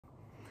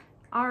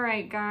All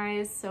right,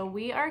 guys, so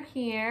we are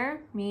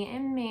here, me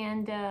and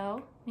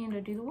Mando.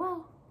 Mando, do the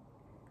whoa.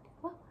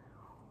 Whoa.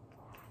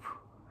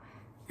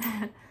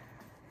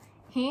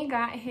 He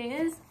got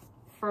his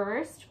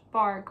first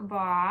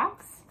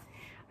Barkbox.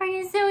 Are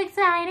you so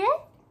excited?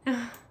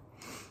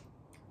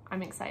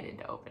 I'm excited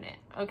to open it.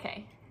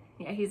 Okay.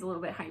 Yeah, he's a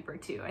little bit hyper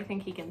too. I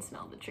think he can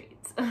smell the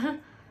treats.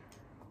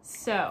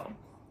 So,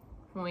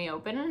 when we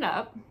open it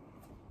up,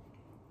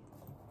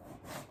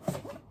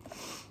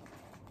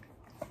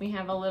 we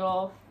have a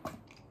little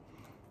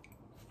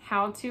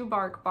how-to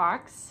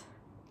Barkbox.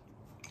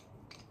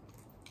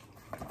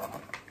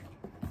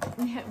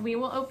 We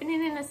will open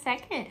it in a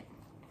second.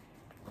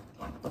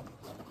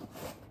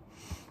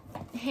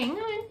 Hang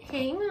on,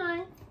 hang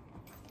on.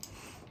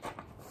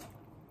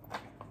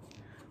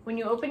 When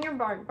you open your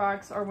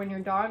Barkbox, or when your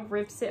dog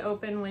rips it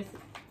open with,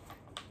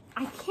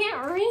 I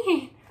can't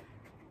read.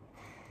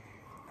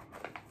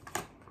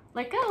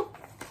 Let go.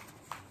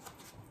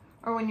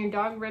 Or when your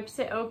dog rips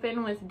it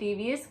open with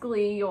devious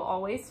glee, you'll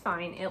always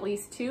find at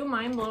least 2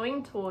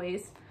 mind-blowing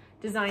toys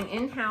designed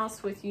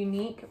in-house with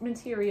unique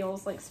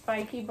materials like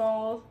spiky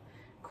ball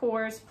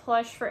cores,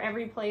 plush for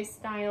every play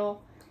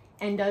style,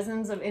 and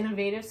dozens of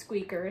innovative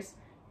squeakers.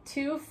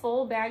 2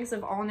 full bags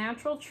of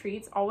all-natural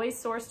treats, always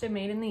sourced and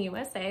made in the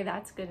USA.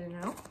 That's good to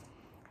know.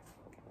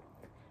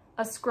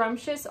 A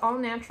scrumptious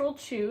all-natural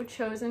chew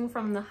chosen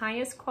from the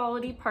highest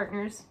quality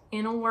partners.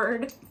 In a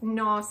word,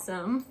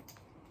 nawesome.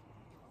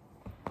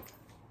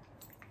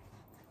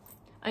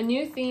 A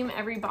new theme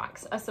every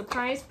box. A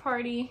surprise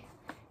party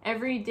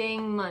every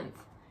dang month.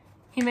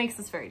 He makes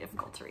this very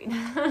difficult to read.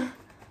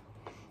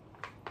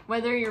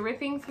 Whether you're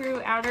ripping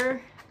through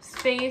outer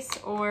space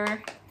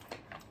or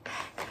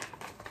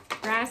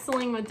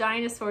wrestling with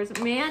dinosaurs,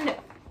 man,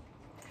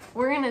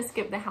 we're gonna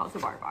skip the House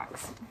of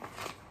Barkbox.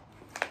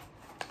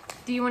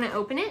 Do you want to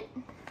open it?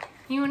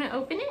 You want to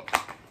open it?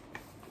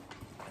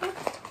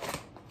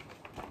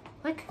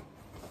 Look.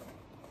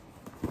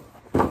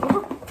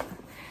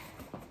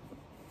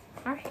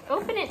 All right,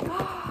 open it.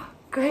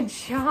 Good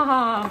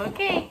job.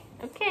 Okay,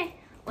 okay,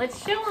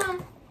 let's show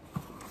them.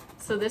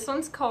 So this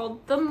one's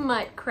called the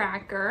Mutt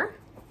Cracker.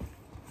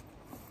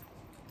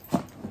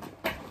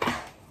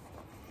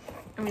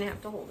 I'm gonna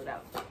have to hold it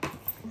out.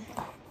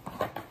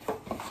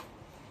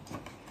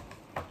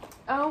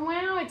 Oh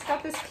wow, it's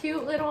got this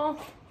cute little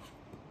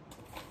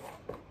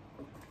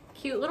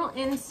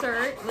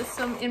insert with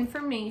some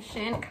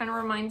information. It kind of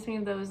reminds me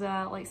of those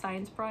like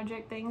science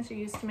project things you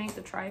used to make,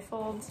 the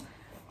trifolds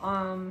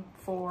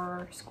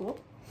for school.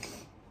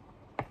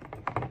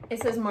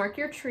 It says mark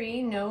your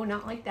tree. No,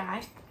 not like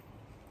that.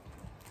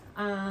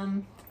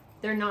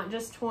 They're not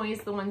just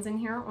toys. The ones in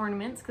here are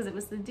ornaments because it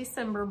was the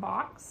December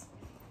box.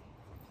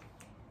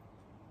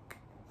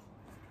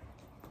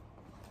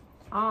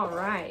 All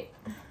right.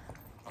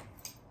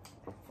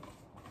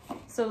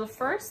 So the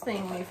first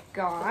thing we've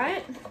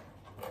got,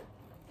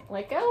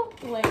 let go,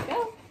 let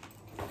go.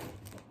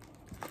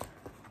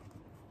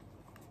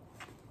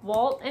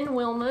 Walt and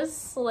Wilma's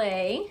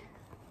sleigh.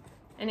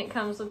 And it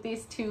comes with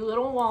these 2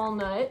 little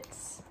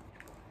walnuts.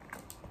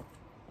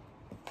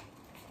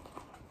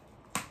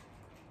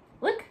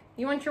 Look,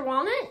 you want your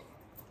walnut?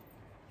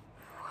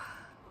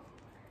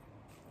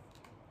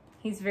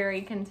 He's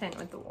very content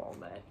with the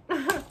walnut.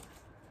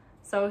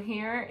 So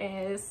here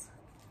is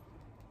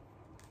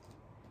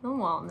the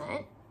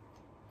walnut.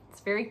 It's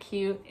very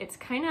cute. It's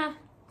kind of,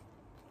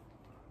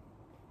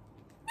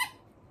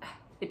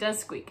 it does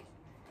squeak.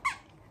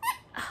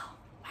 Oh,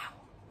 wow.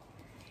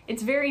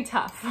 It's very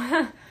tough.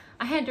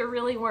 I had to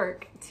really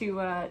work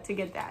to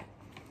get that.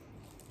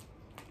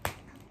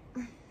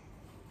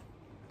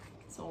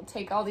 So we'll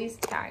take all these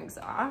tags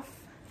off.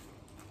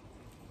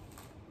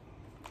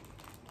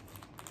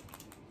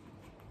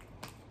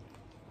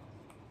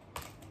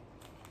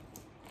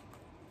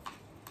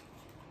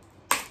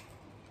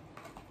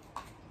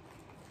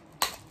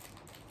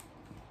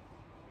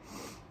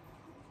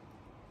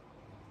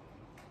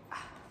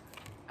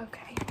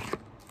 Okay.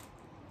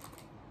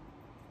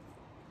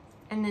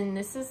 And then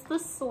this is the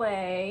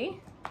sleigh.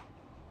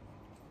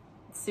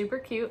 It's super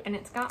cute, and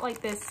it's got like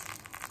this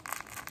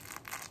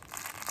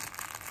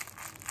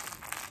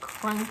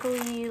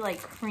crunkly,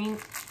 like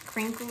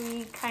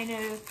crinkly kind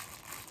of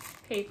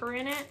paper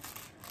in it.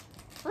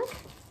 Look.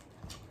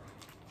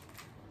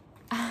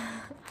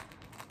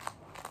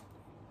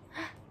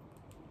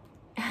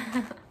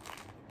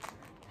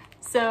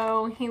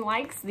 So he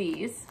likes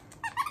these.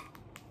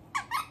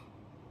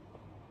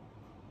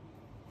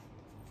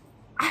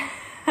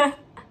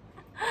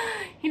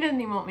 He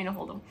doesn't even want me to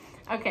hold them.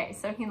 Okay,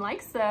 so he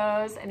likes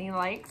those, and he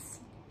likes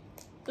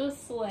the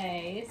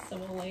sleigh, so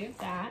we'll leave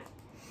that.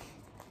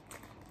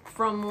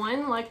 From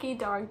one lucky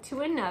dog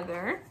to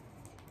another.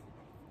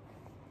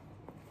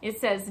 It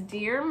says,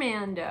 Dear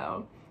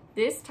Mando,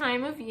 this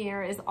time of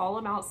year is all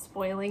about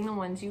spoiling the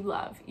ones you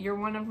love. You're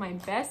one of my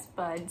best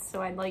buds,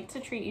 so I'd like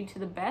to treat you to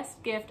the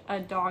best gift a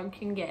dog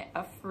can get,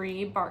 a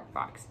free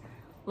Barkbox.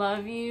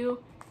 Love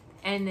you,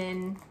 and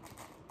then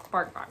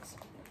Barkbox.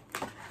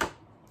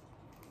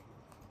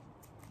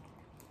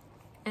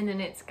 And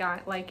then it's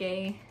got like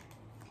a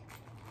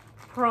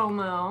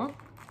promo.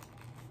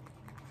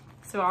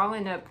 So I'll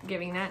end up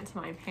giving that to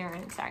my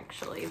parents,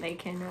 actually. They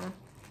can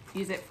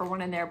use it for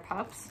one of their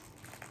pups.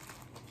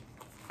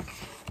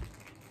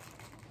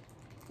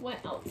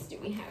 What else do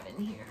we have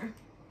in here?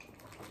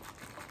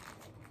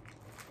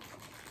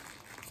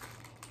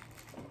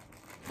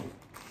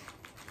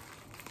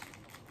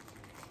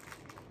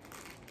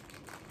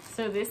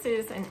 So this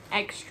is an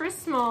extra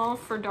small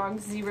for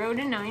dogs 0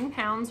 to 9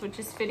 pounds, which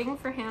is fitting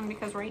for him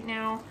because right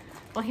now,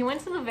 well, he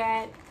went to the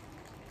vet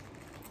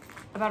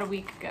about a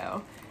week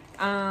ago,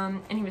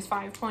 and he was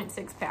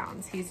 5.6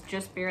 pounds. He's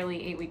just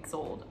barely 8 weeks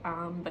old,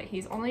 but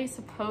he's only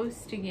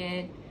supposed to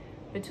get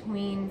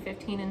between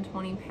 15 and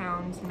 20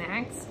 pounds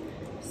max,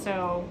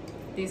 so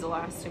these will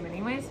last him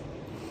anyways.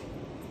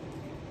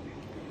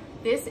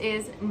 This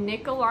is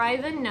Nikolai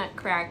the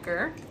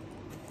Nutcracker.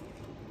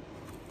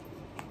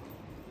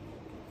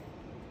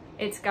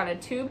 It's got a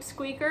tube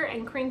squeaker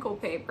and crinkle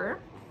paper.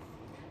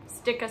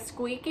 Stick a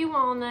squeaky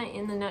walnut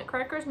in the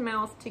Nutcracker's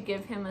mouth to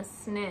give him a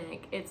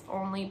snack. It's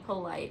only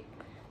polite.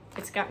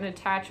 It's got an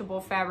attachable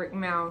fabric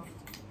mouth.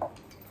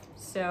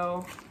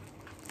 So,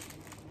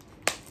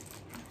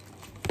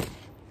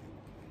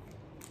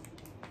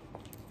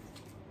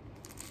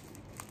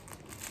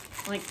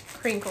 like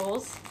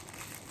crinkles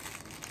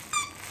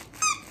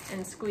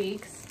and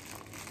squeaks.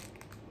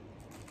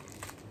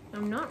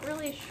 I'm not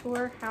really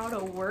sure how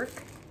to work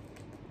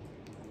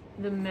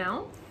the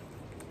mouth.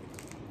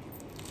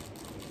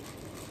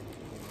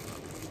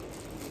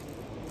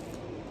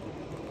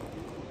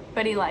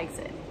 But he likes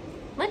it.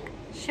 Look,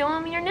 show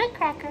him your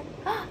Nutcracker.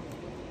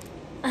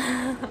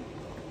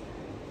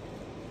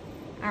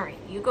 All right,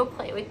 you go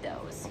play with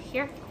those.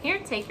 Here,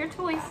 take your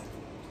toys.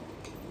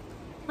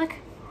 Look.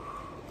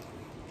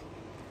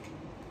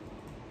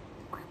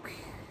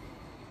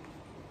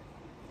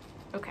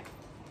 Okay,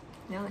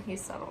 now that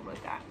he's settled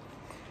with that.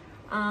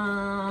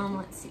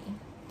 Let's see.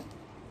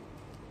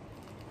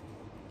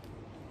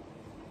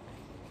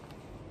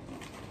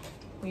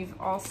 We've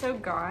also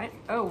got,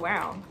 oh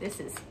wow,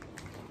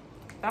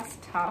 that's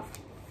tough.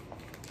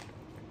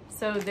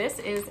 So this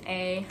is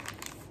a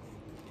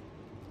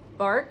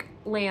bark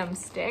lamb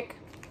stick.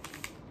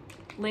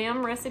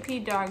 Lamb recipe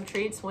dog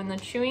treats. When the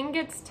chewing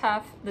gets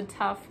tough, the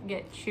tough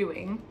get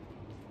chewing.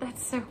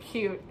 That's so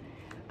cute.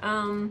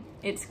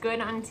 It's good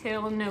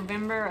until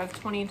November of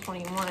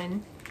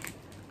 2021.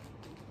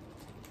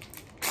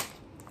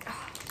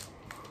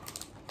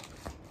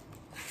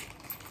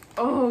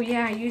 Oh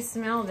yeah, you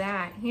smell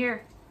that.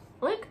 Here,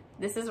 look,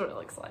 this is what it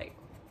looks like.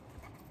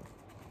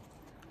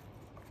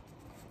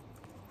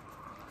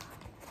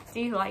 Do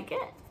you like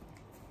it?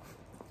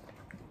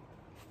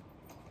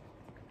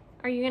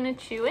 Are you gonna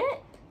chew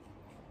it?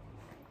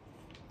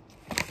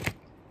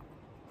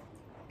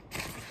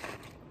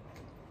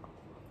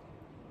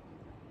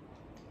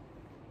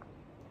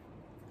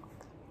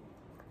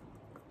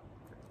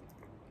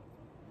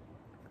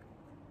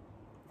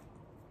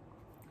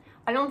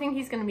 I don't think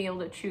he's gonna be able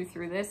to chew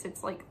through this.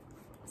 It's like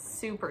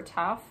super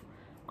tough.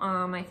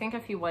 I think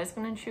if he was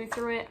gonna chew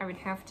through it, I would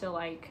have to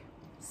like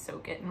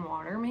soak it in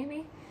water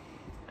maybe.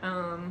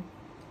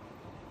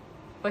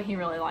 But he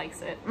really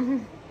likes it.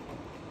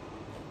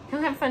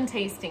 He'll have fun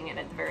tasting it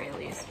at the very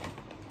least.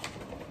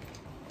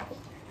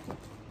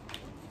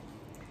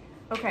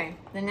 Okay,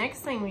 the next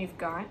thing we've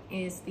got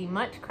is the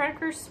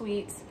Nutcracker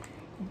Sweets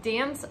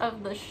Dance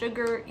of the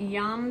Sugar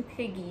Yum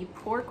Piggy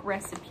Pork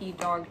Recipe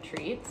Dog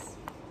Treats.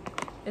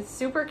 It's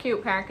super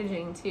cute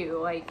packaging too.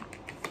 Like,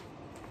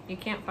 you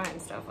can't find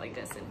stuff like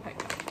this in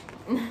Petco.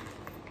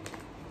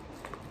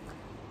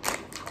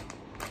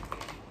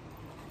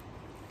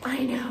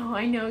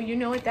 I know, you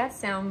know what that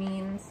sound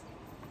means.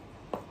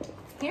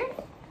 Here,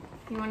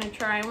 you wanna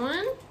try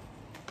one?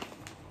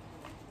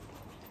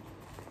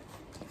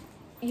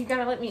 You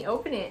gotta let me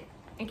open it.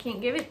 I can't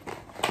give it,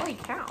 holy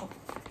cow.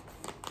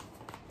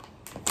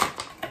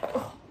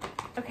 Oh,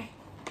 okay,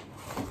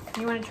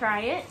 you wanna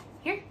try it?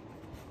 Here.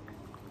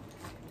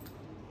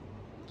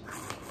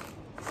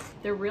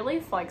 They're really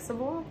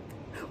flexible.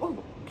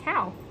 Oh,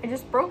 cow, I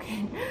just broke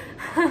it.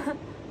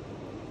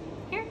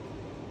 Here.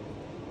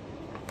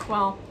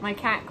 Well, my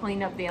cat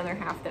cleaned up the other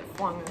half that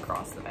flung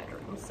across the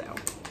bedroom, so.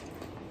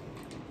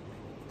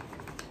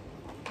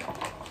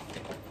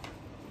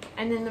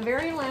 And then the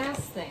very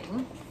last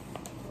thing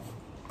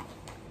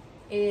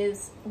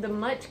is the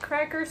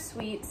Nutcracker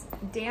Sweets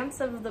Dance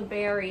of the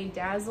Berry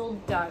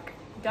Dazzled Duck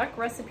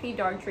Recipe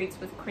Dog Treats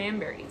with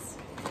Cranberries.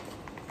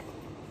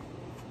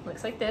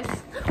 Looks like this.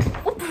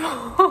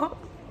 Come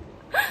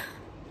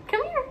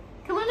here.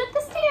 Come on up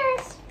the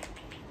stairs.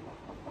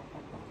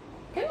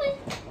 Come on.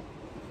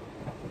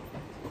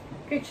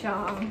 Good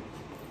job.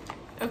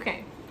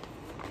 Okay.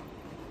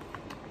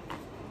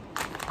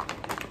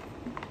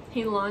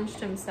 He launched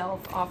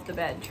himself off the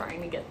bed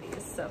trying to get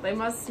these, so they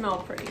must smell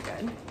pretty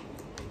good.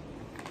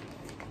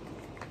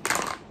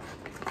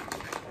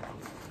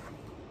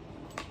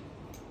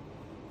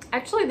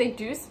 Actually, they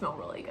do smell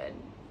really good.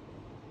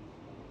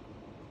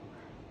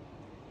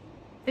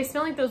 They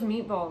smell like those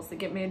meatballs that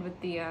get made with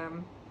the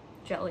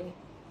jelly.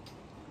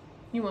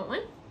 You want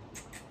one?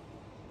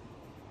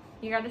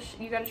 You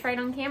gotta try it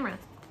on camera.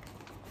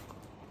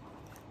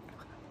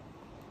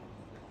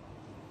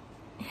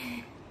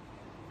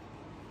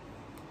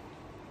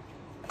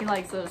 He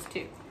likes those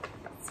too.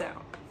 So.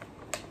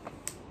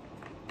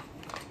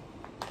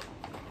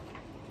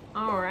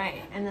 All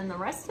right, and then the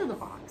rest of the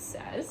box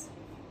says,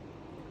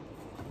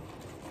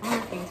 I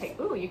wonder if you can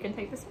take, ooh, you can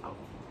take this out.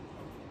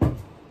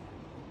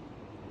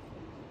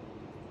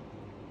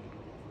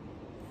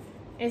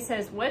 It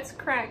says, what's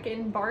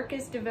crackin'? Bark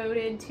is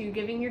devoted to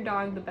giving your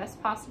dog the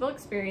best possible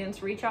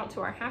experience. Reach out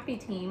to our happy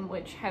team,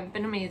 which have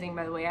been amazing,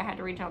 by the way. I had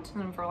to reach out to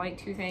them for like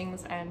 2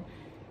 things and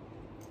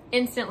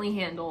instantly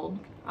handled.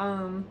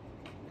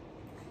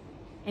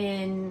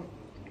 And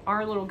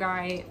our little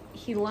guy,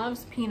 he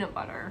loves peanut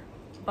butter,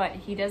 but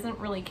he doesn't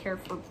really care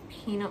for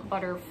peanut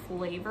butter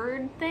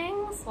flavored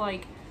things.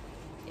 Like,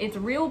 it's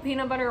real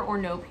peanut butter or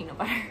no peanut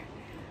butter.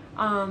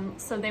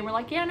 So they were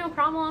like, yeah, no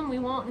problem. We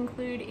won't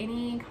include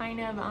any kind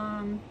of,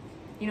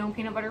 you know,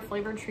 peanut butter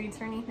flavored treats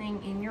or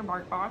anything in your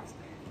Barkbox.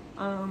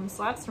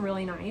 So that's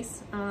really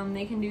nice.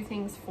 They can do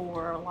things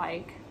for,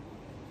 like,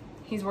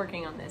 he's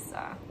working on this,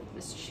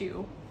 this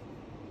chew.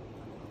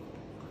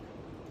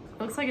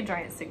 It looks like a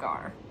giant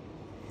cigar.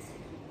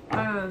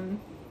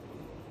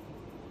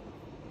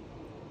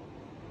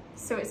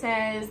 So it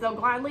says, they'll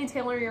gladly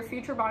tailor your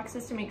future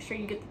boxes to make sure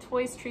you get the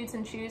toys, treats,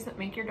 and chews that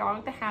make your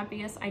dog the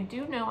happiest. I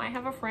do know I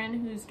have a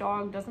friend whose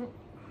dog doesn't,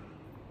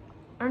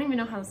 I don't even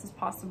know how this is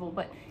possible,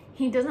 but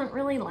he doesn't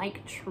really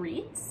like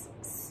treats.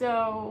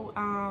 So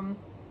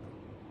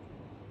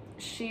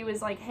she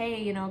was like,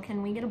 hey, you know,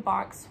 can we get a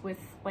box with,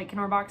 like, can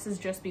our boxes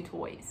just be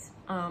toys?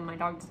 My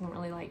dog doesn't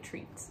really like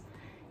treats.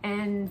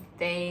 And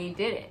they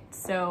did it.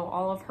 So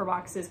all of her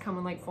boxes come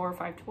with like 4 or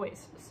 5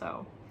 toys.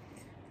 So,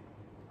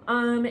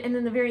 and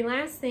then the very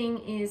last thing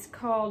is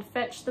called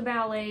Fetch the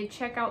Ballet.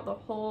 Check out the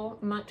whole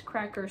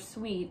Muttcracker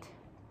suite.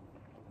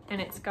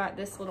 And it's got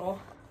this little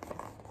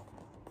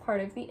part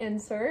of the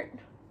insert.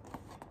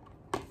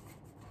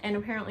 And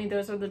apparently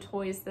those are the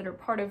toys that are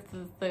part of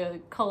the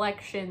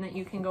collection that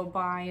you can go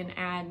buy and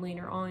add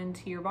later on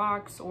to your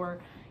box,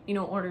 or, you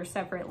know, order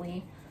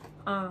separately.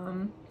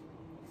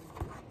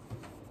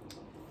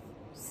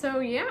 So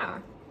yeah,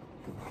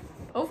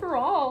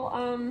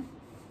 overall,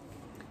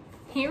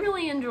 he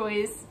really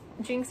enjoys.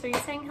 Jinx, are you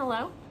saying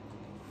hello?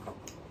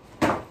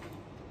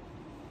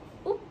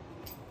 Oop.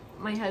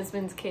 My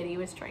husband's kitty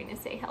was trying to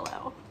say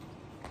hello.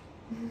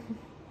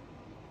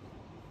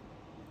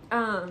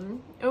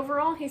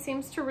 Overall, he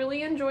seems to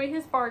really enjoy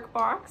his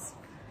Barkbox.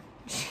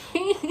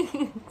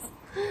 Jeez.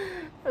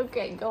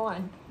 Okay, go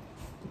on.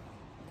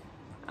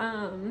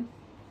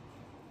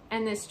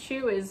 And this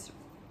chew is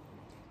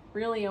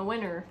really a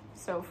winner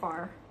so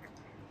far.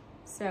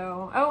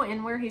 So, oh,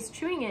 and where he's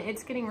chewing it,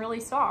 it's getting really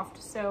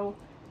soft. So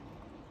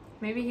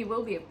maybe he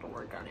will be able to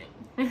work on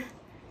it.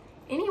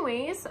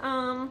 Anyways,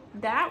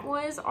 that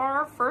was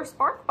our first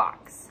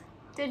Barkbox.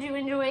 Did you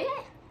enjoy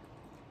it?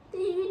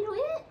 Did you enjoy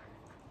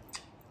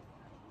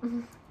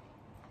it?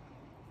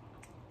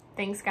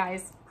 Thanks,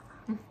 guys.